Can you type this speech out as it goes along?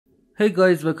Hey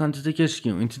guys, welcome to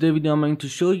TechHQ. In today's video, I'm going to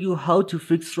show you how to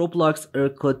fix Roblox error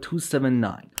code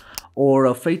 279 or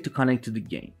a fake to connect to the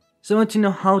game. So, want to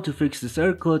know how to fix this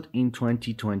error code in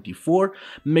 2024?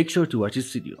 Make sure to watch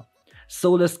this video.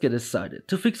 So, let's get started.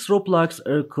 To fix Roblox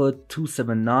error code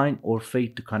 279 or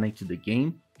fake to connect to the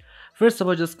game, first of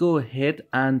all, just go ahead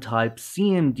and type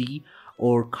CMD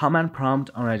or command prompt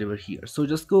right over here. So,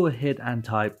 just go ahead and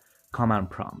type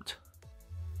command prompt.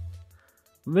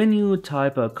 When you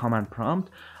type a command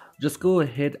prompt, just go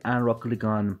ahead and right click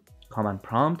on command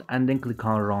prompt and then click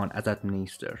on run as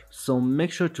administrator. So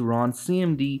make sure to run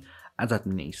CMD as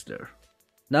administrator.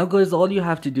 Now guys, all you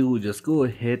have to do is just go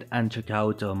ahead and check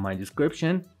out my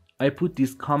description. I put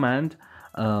this command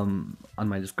on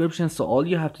my description, so all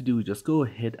you have to do is just go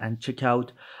ahead and check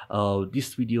out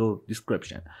this video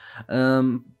description.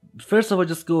 First of all,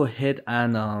 just go ahead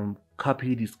and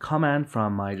copy this command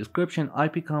from my description,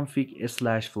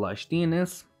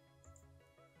 ipconfig//dns.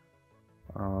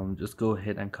 Just go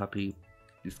ahead and copy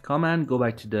this command, go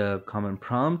back to the command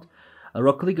prompt,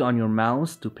 right click on your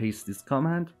mouse to paste this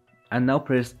command, and now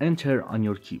press enter on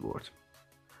your keyboard.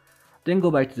 Then go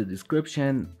back to the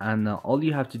description, and all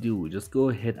you have to do is just go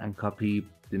ahead and copy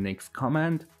the next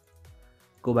command,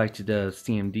 go back to the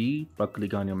CMD, right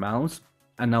click on your mouse,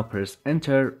 and now press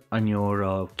enter on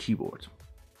your keyboard.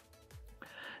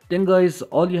 Then guys,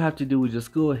 all you have to do is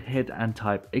just go ahead and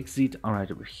type exit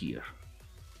right over here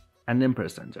and then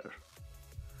press enter.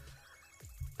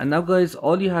 And now guys,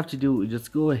 all you have to do is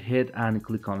just go ahead and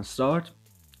click on start,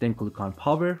 then click on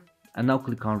power, and now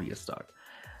click on restart.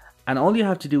 And all you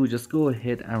have to do is just go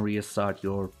ahead and restart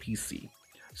your PC.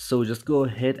 So just go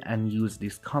ahead and use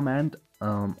this command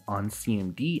on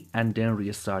CMD and then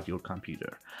restart your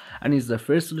computer. And it's the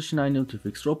first solution I know to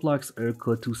fix Roblox error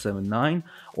code 279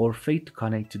 or fake to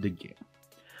connect to the game.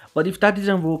 But if that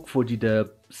didn't work for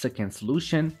the second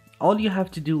solution, all you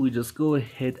have to do is just go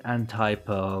ahead and type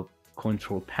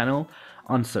control panel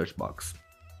on search box.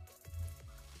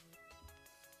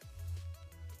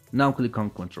 Now click on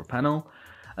control panel.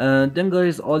 Then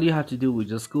guys, all you have to do is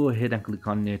just go ahead and click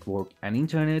on network and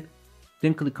internet,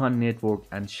 then click on network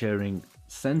and sharing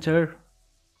center.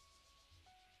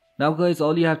 Now guys,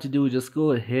 all you have to do is just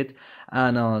go ahead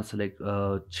and select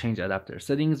change adapter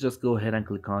settings. Just go ahead and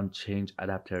click on change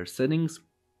adapter settings.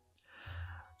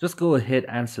 Just go ahead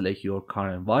and select your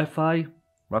current Wi-Fi,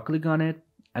 right click on it,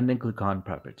 and then click on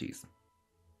properties.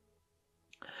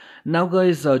 Now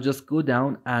guys, just go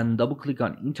down and double click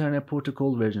on internet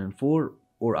protocol version 4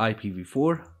 or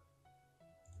IPv4,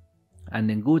 and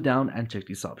then go down and check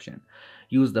this option.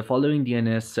 Use the following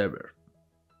DNS server.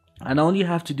 And all you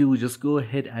have to do is just go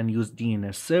ahead and use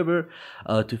DNS server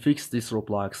to fix this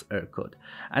Roblox error code.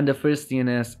 And the first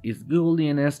DNS is Google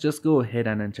DNS. Just go ahead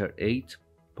and enter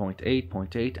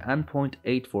 8.8.8 and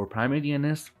 0.8 for primary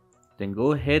DNS. Then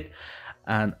go ahead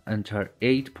and enter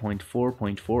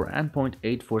 8.4.4 and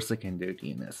 0.8 for secondary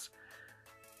DNS.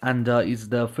 And it's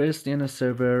the first DNS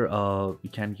server you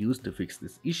can use to fix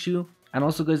this issue. And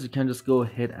also guys, you can just go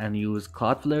ahead and use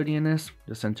Cloudflare DNS.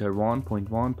 Just enter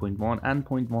 1.1.1 and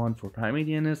 0.1 for primary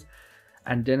DNS,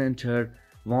 and then enter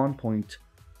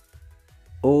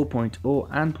 1.0.0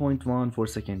 and 0.1 for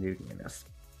secondary DNS.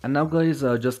 And now guys,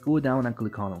 just go down and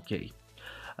click on OK.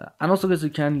 And also guys, you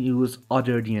can use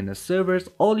other DNS servers.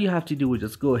 All you have to do is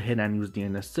just go ahead and use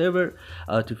DNS server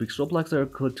to fix Roblox error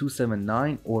code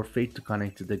 279 or fake to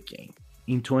connect to the game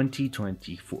in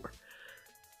 2024.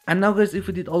 And now guys, if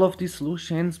we did all of these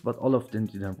solutions but all of them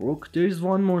didn't work, there is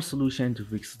one more solution to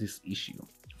fix this issue.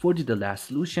 For the last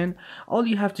solution, all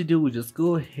you have to do is just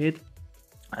go ahead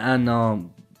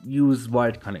and use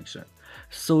wired connection.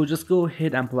 So just go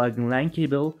ahead and plug in LAN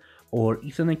cable or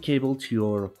Ethernet cable to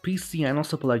your PC, and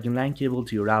also plug in LAN cable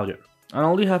to your router. And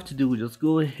all you have to do is just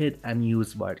go ahead and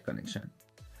use wired connection.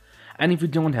 And if you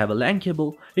don't have a LAN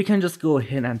cable, you can just go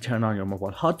ahead and turn on your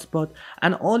mobile hotspot,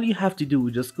 and all you have to do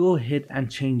is just go ahead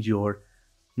and change your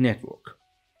network.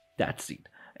 That's it.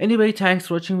 Anyway, thanks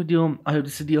for watching video. I hope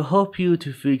this video helped you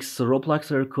to fix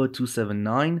Roblox error code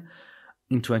 279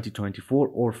 in 2024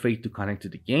 or fake to connect to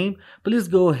the game. Please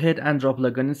go ahead and drop a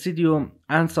like on this video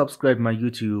and subscribe my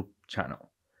YouTube channel.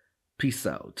 Peace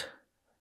out.